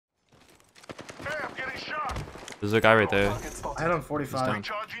There's a guy right there. I hit him 45.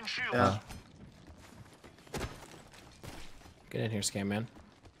 Yeah. Get in here, scam man.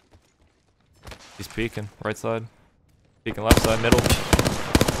 He's peeking. Right side. Peeking left side. Middle.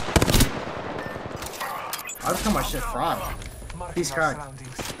 I just got my shit fried. He's cracked.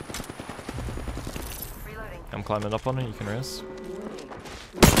 I'm climbing up on it. You can rest.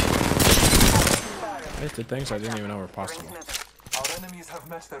 I just did things I didn't even know were possible. Our enemies have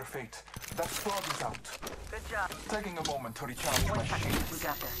met their fate. That squad is out. Good job. Taking a moment to recharge my shields. We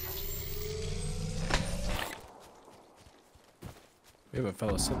got this. We have a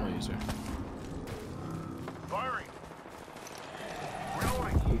fellow Sentinel user. Firing.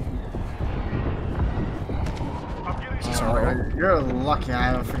 Reloading. Sorry, you're lucky I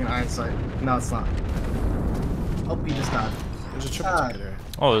have a freaking iron sight. No, it's not. Oh, he just died. There's a triple ticket here.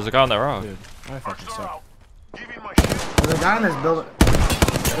 Oh, there's a guy on that rock. Dude, I fucking suck. There's a guy in this building.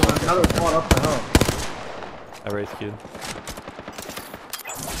 There's another squad up the hill. I raised kid.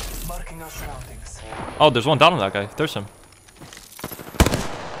 Marking our surroundings. Oh, there's one down on that guy. There's him.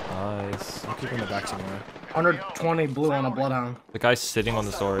 Nice. I'll keep him in the back somewhere. 120 blue on a bloodhound. The guy's sitting on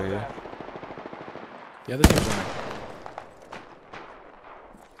this door right here. The other team's running.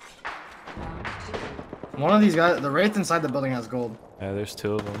 One of these guys, the wraith inside the building has gold. Yeah, there's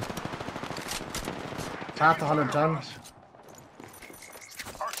two of them. Path 110.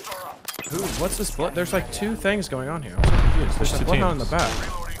 Ooh, what's this blood? There's like two things going on here. I'm so confused. There's There's a two bloodhound in the teams.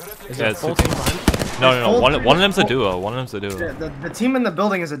 back. Is Yeah, it a it's full two team behind? No. One of them's a duo. One of them's a duo. Yeah, the team in the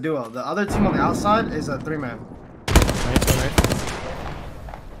building is a duo. The other team on the outside is a 3-man.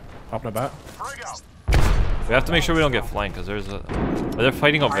 Popping a bat. We have to make sure we don't get flanked because there's a. They're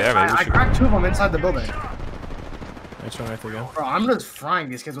fighting over there. Maybe we I should. cracked 2 of them inside the building. Nice one right there again. Bro, I'm just frying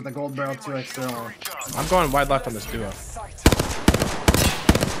these kids with the gold barrel 2x. I'm going wide left on this duo.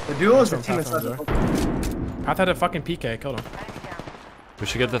 The duo is the Nice team one, inside the Path building. Path had a fucking PK, killed him. We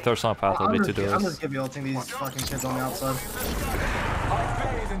should get the third on path. It'll be two I'm duos. just giving ulting these fucking kids on the outside.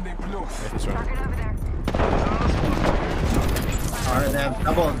 Yeah, he's running. Alright, they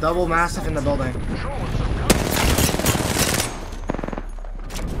have double massive in the building.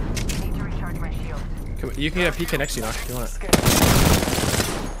 Need to recharge my shield. You can get a PK next to you, Knoqd, if you want it.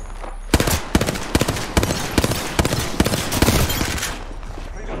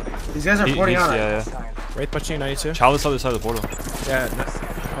 These guys are 40 on it. Yeah. Wraith punching 92. Chalice other side of the portal. Yeah.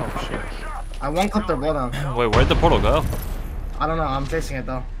 Oh shit. I one clip their bloodhound. Wait, where'd the portal go? I don't know, I'm chasing it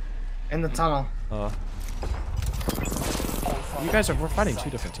though. In the tunnel. You guys are we're fighting two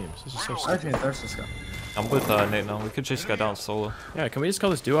different teams. This is so I stupid. think there's this guy. I'm with Nate now. We could chase this guy down solo. Yeah, can we just call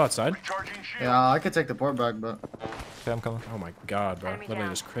this duo outside? Yeah, I could take the port back, but Okay, I'm coming. Oh my god, bro. Literally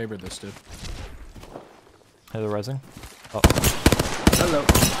just crabered this dude. Hey, they're rising. Oh, hello.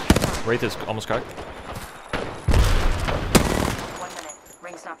 Wraith is almost cracked. 1 minute.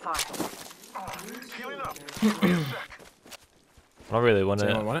 Ring's not far. I don't really want Does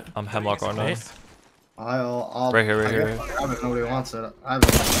it. anyone want it? I'm Hemlock right now. Nate? I'll Right here. I bet nobody wants it. I have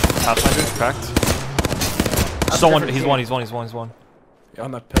Pathfinder cracked. Someone. He's one. You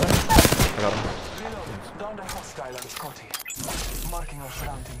on that pillar? I got him. Down the hostile and Scotty. Marking our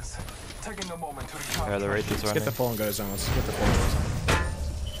surroundings. Taking a moment to recharge. Yeah, the Wraith is Let's running. get the full and go zone. Let's get the full and go zone.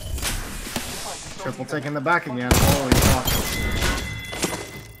 triple taking the back again. Holy fuck.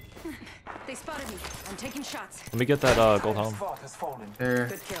 They spotted me. I'm taking shots. Let me get that gold helm. Spot has fallen. Here.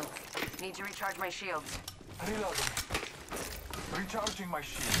 Good kill. Need to recharge my shields. Reloading. Recharging my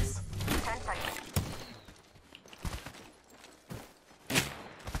shields. 10 seconds.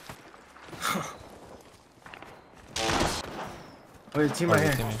 Wait, team right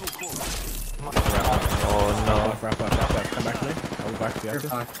here. Oh no. Wrap up. Come back to me. I'll be back if you You're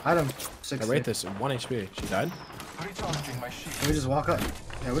have to. fine. Item I 60. rate this 1 HP. She died? Recharging my shields. Can we just walk up?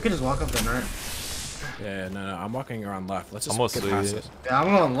 Yeah, we can just walk up then, right? Yeah, no. I'm walking around left. Let's just Almost get see past it. this. Yeah, I'm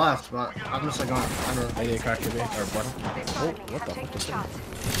going left, but I'm just like going under. I need a crack to be. Or bottom. They Oh, spotted me. what I'm the fuck taking is that? shots.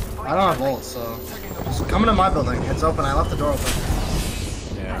 I don't have bolts, so just come into my building. It's open. I left the door open.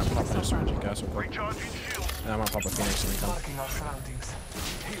 Yeah, I'm popping a syringe. Gas real quick. And I'm gonna pop a Phoenix and then come. Marking our surroundings.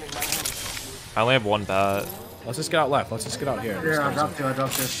 Healing my wounds. I only have one bat. Let's just get out left. Let's just get out here. Here, I dropped two. I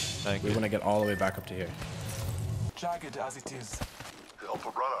dropped two. Thank We you. want to get all the way back up to here. Jagged as it is. Help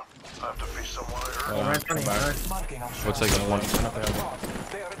a brother. I have to face someone I heard. Right in Come front of you, back. right? Marking our Looks like surroundings. one. Run up there.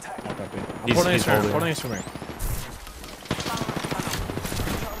 They are attacking. Copy. I'm He's pulling his holding. for me.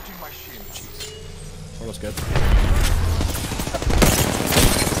 Recharging my shields. Portal's good.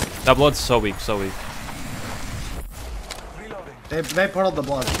 That blood's so weak. Reloading. They portaled the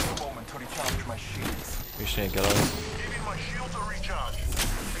blood. A moment to recharge my shields. We should get out. Giving my shield a recharge.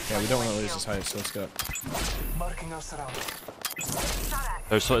 Yeah, we don't want to lose this height, so let's go. Marking our surroundings.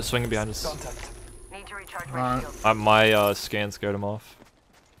 They're swinging behind us. Contact. Need to recharge my shields. My scan scared him off.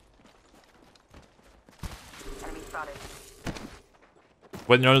 Enemy spotted.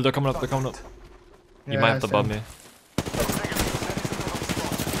 Wait, no, they're coming up. They're coming up. You might have to bump me.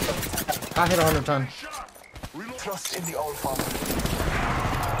 I hit 100 ton. Trust in the old father.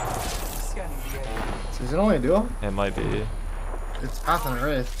 Scanning the area. Is it only a duo? It might be. It's Path and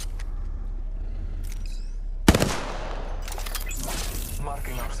Wraith.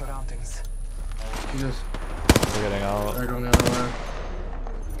 Marking our surroundings. You just We're getting out. they're going the other way.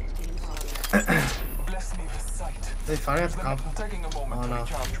 Bless me with sight. They finance comp. I'm taking a moment to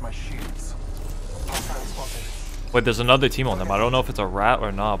recharge my shields. Hostile spotted. Wait, there's another team on them. I don't know if it's a rat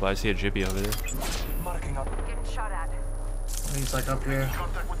or not, but I see a jibby over there. Marking up. Getting shot at. He's like up here.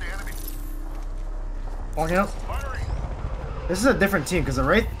 Contact with the enemy. Walking out. Firing. This is a different team because the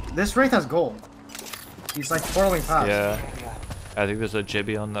Wraith. This Wraith has gold. He's like twirling past. Yeah, Area. I think there's a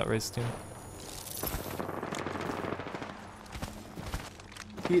jibby on that race team.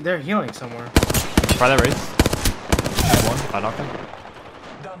 They're healing somewhere. Try that race. One. I knocked him.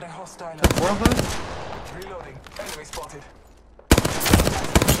 Down the hostile. Four of them? Reloading. Enemy spotted.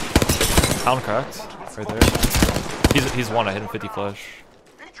 Pound cracked. Right there. He's one. I hit him 50 flash.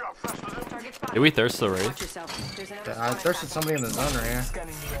 He dropped faster than Target spotted. Did we thirst the race? Watch yourself. There's another I thirsted somebody in the zone right here.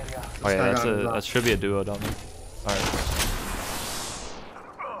 Scanning the area. Oh yeah, guy got that should be a duo down there. Alright.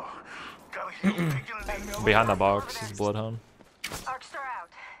 gotta heal. Taking a knee. Behind that box, he's a bloodhound. Arc star out.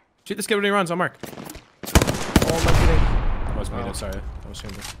 Shoot this kid when he runs. I'll mark. Oh my goodness. That was me. Sorry. That was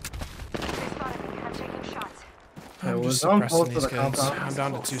him. They spotted me. I'm taking shots. It I'm was just on suppressing post for these the kids. compound. I'm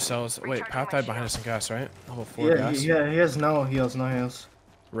down to 2 cells. Wait, Path died behind us in gas, right? Level 4 Yeah, gas. he has no heals, no heals.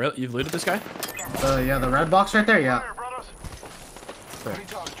 Really? You've looted this guy? Yeah, the red box right there, yeah. Fire, brothers.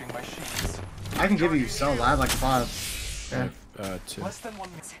 Recharging my shields. I can give you cell. I have like 5. Yeah. 2. Less than 1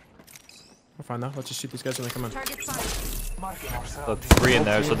 minute. We're fine now. Let's just shoot these guys when they come in. Target spotted. Marking our So surroundings. 3 in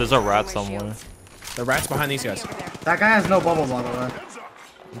there, so there's a rat somewhere. The rat's behind these guys. Over there. That guy has no bubble, by the way.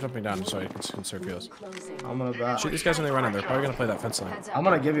 I'm jumping down so I can conserve heals. Closing. I'm gonna bat. Shoot these guys when they run in. They're probably gonna play that fence line. Heads up. I'm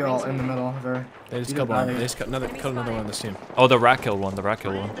gonna give you all in the middle there. They just You killed just one. died. They just killed another one on this team. Oh, the rat killed one. The rat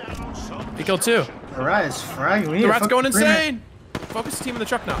killed one. He killed 2. The rat is frag. We need The to rat's going focus agreement. insane! Focus the team in the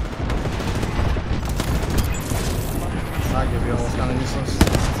truck now. I give you almost kind of useless. Is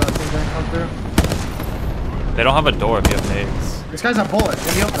that thing gonna come through? They don't have a door if you have nades. This guy's a bullet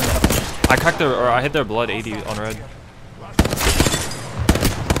in the open. I cracked I hit their blood 80 on red.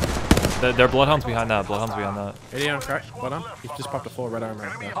 Their bloodhound's behind that. Bloodhound's behind that. 80 on crack. What on? He just popped a full red arm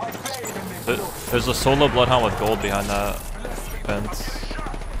right now. There's a solo bloodhound with gold behind that fence.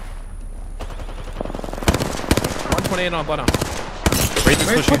 128 on bloodhound. Wraith is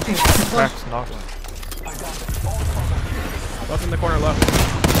Wraith pushing. pushing. Cracked, knocked. Left in the corner, left.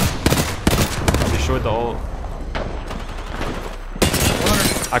 Destroyed the ult.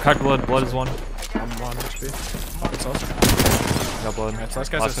 I cracked blood. Blood is one. I'm 1 HP. What's else? Got blood. Alright, so this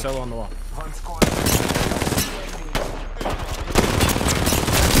guy's a solo on the wall. One squad.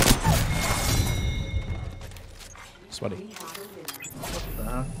 Sweaty.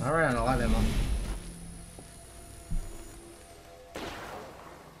 I ran a lot of ammo.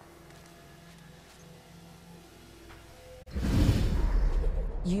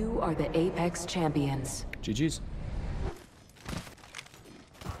 You are the Apex champions. GG's.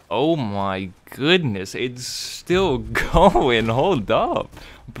 Oh my goodness, it's still going. Hold up.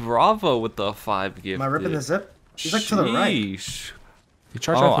 Bravo with the 5 gift. Am I ripping the zip? He's like to the right. Sheesh. You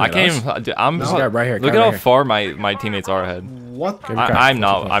charge Oh, up I from can't us? even. Dude, I'm. This guy right here, Look guy at right how here. far my teammates are ahead. What? Give me crack. I'm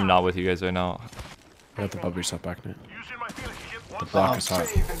not with you guys right now. You have to bubble yourself back now. Using my feeling to get one Block is hot.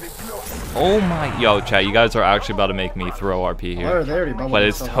 Oh my, yo, chat, you guys are actually about to make me throw RP Why here. are they already bubbled But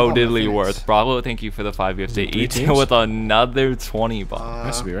it's themselves up on the totally Phoenix? worth. Bravo, thank you for the 5 gifts. They it 3 each teams? with another 20 bucks.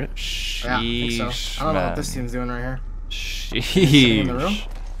 Has to be right. Yeah, I think so. Sheesh, I don't know man. what this team's doing right here. Sitting in the room? Sheesh.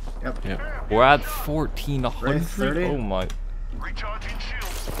 Yep. Yeah. We're at 1400. Wraith 30? Oh my. recharging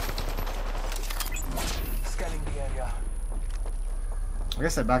shields. Scanning the area. I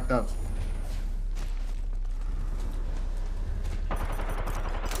guess I backed up.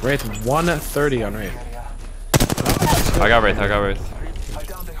 Wraith 130 on Wraith. Area. I got Wraith. I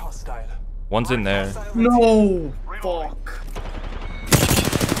downed a hostile. One's in there. No! Fuck.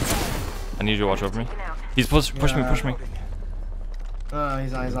 I need you to watch over me. He's push me. He's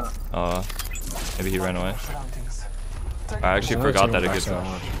not. Maybe he ran away. Surroundings. I actually forgot that it gets. There's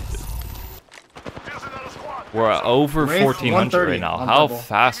another squad. We're at over Wraith 1400 130 right now. on How double.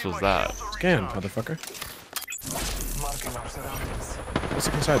 fast was that? Scan, motherfucker. Marking our surroundings. Let's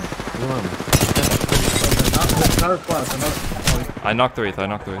look inside. Come on. Another plus. Another. I knocked the wraith. I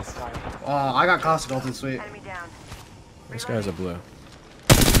knocked the wraith. Oh, I got caustic ulted. Sweet. Enemy down. This guy's a blue.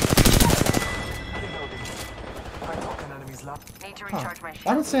 Need to recharge my shield.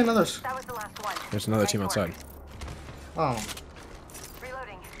 Why did it say another? That was the last one. There's another team outside. Oh.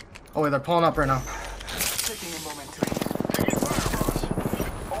 Reloading. Oh wait, they're pulling up right now. Taking a moment to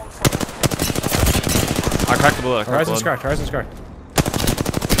I cracked the bullet. I cracked the Horizon's bullet. cracked. Horizon's cracked.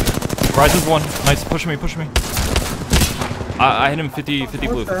 Horizon's one. Nice. Push me. Push me. I hit him 50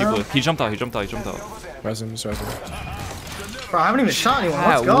 blue. 50 blue. He jumped out. He jumped out. He jumped out. Horizon's. Bro, I haven't even shot anyone.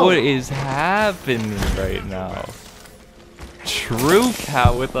 Let's go. What is happening right now? True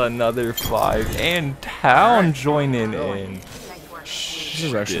Cat with another 5 and Town joining in. This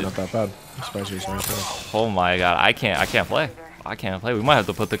is actually not that bad. I'm surprised he's right there. Oh my god, I can't play. I can't play. We might have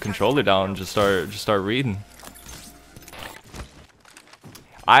to put the controller down and just start reading.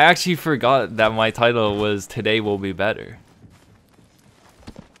 I actually forgot that my title was Today Will Be Better.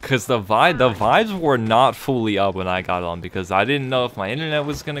 Cause the vibes were not fully up when I got on because I didn't know if my internet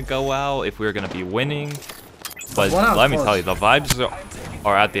was gonna go out, if we were gonna be winning. But let me tell you, the vibes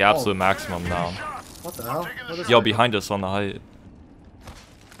are at the absolute maximum now. What the hell? What is Yo, that? behind us on the height.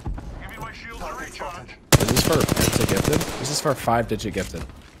 Give me my shield to recharge. Is this for pizza gifted? This is for 5-digit gifted.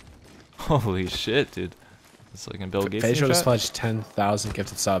 Holy shit, dude. It's like in Bill Gates. Pedro just pledged 10,000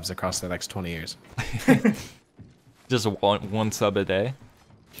 gifted subs across the next 20 years. Just one sub a day.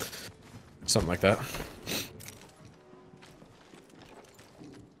 Something like that.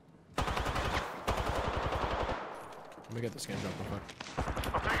 Let me get this game jump real quick.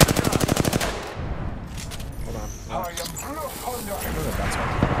 Hold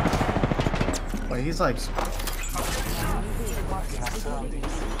on. Wait, he's like.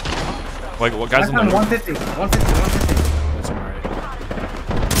 Like, what guys on the 150. 150. 150. That's him already.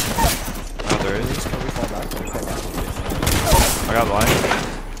 Oh, there is. Can we fall back? Can we fall back? I got line.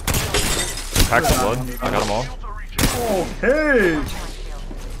 Pack the blood. I got them all. Oh, hey!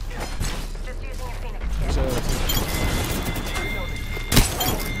 Just using a Phoenix kit.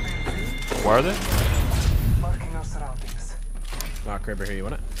 Where are they? marking our surroundings. Nah, Kraber, here, you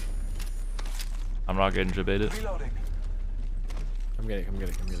want it? I'm not getting debated. Reloading. Come get it.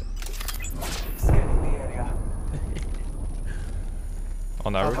 Scanning the area.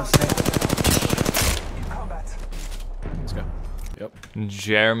 On that roof. In combat. Let's go. Yep.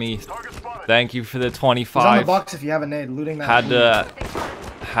 Jeremy, Target spotted. thank you for the He's on the 25. box if you have a nade. Looting that.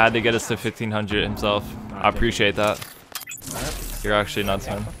 Had to get us to 1500 himself. I appreciate that. You're actually nuts,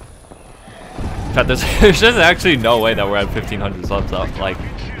 man. God, there's just actually no way that we're at 1500 subs up, like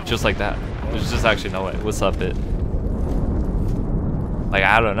just like that. There's just actually no way. What's up, it? Like,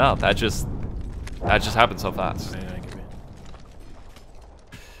 I don't know. That just happened so fast. Yeah, give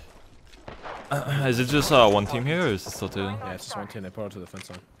me. Is it just one team here, or is it still two? Yeah, it's just one team. They put it to the fence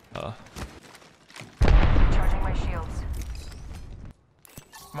line. Charging my shields.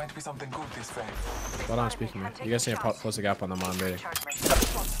 Might be something good this way. Hold on, speaking of me. You guys need to close the gap on the mon rating. Charge my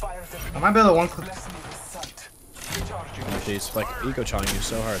shields. Shots fired I might be able to one clip. Bless me with sight. Recharging. Jeez, like eco challenging you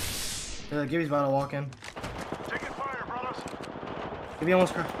so hard. Yeah, Gibby's about to walk in. Taking fire, brothers. Gibby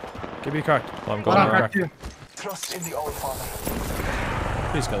almost cracked. Give me a crack. Well, I'm Hold going on, around. crack too. Trust in the All Father.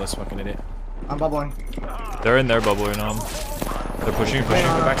 Please kill this fucking idiot. I'm bubbling. They're in their bubble right now. They're pushing. Go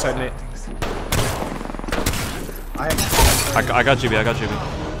backside, Nate. I I got GB. I got GB.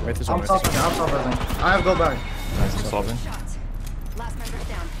 Right this I'm one. stopping. I'm stopping. I have go back. Nice, I'm solving. Shots. Last member's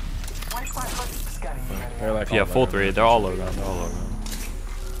down. One squad close. Scanning the area. They're like Yeah, full 3. They're all around. They're all around.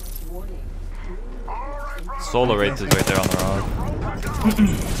 Solo Wraith is right there on the rock.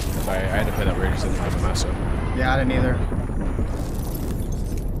 Sorry, I had to play that weird because I didn't have a mass up. Yeah, I didn't either.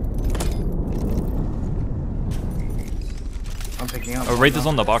 I'm picking up. Wraith is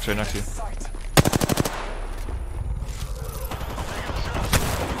on the box right next to you. Sight.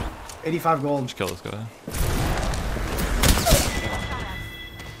 85 gold. Just kill this guy.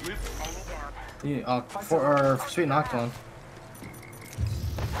 Yeah, sweet knocked one.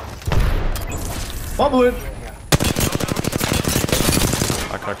 Bubble it.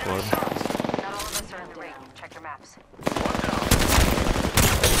 I cracked blood. Not all of us are in the ring. Check your maps.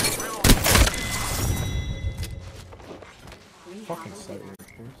 Fucking sight.